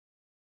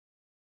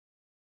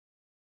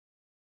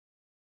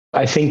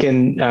I think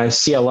in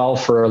CLL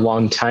for a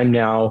long time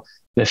now,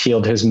 the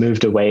field has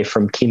moved away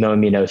from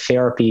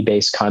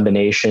chemoimmunotherapy-based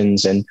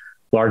combinations, and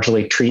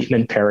largely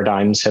treatment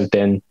paradigms have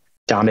been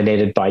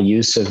dominated by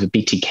use of the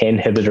BTK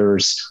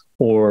inhibitors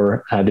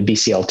or the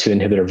BCL2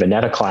 inhibitor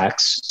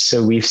Venetoclax.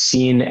 So we've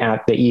seen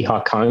at the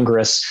EHA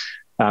Congress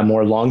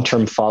more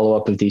long-term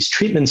follow-up of these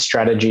treatment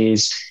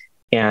strategies,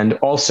 and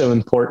also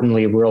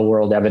importantly,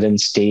 real-world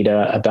evidence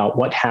data about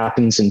what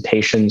happens in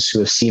patients who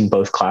have seen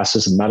both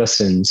classes of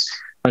medicines.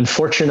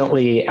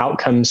 Unfortunately,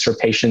 outcomes for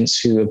patients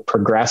who have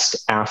progressed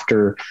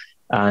after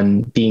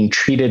being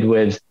treated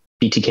with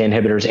BTK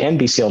inhibitors and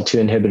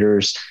BCL2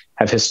 inhibitors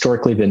have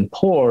historically been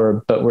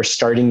poor, but we're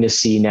starting to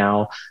see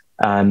now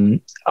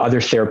other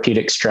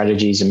therapeutic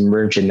strategies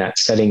emerge in that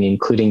setting,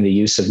 including the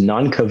use of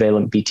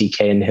non-covalent BTK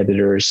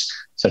inhibitors,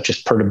 such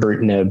as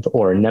pirtobrutinib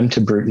or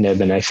nemtabrutinib.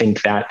 And I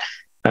think that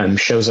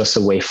shows us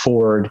a way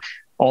forward.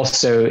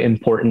 Also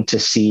important to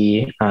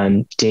see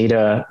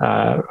data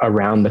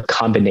around the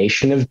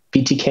combination of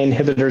BTK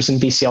inhibitors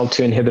and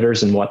BCL2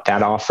 inhibitors and what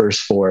that offers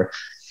for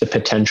the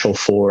potential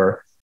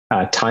for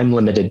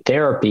time-limited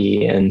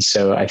therapy. And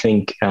so I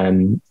think,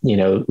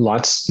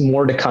 lots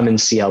more to come in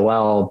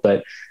CLL,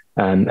 but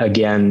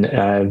again,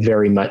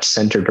 very much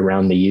centered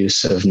around the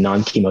use of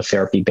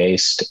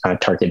non-chemotherapy-based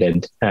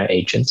targeted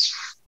agents.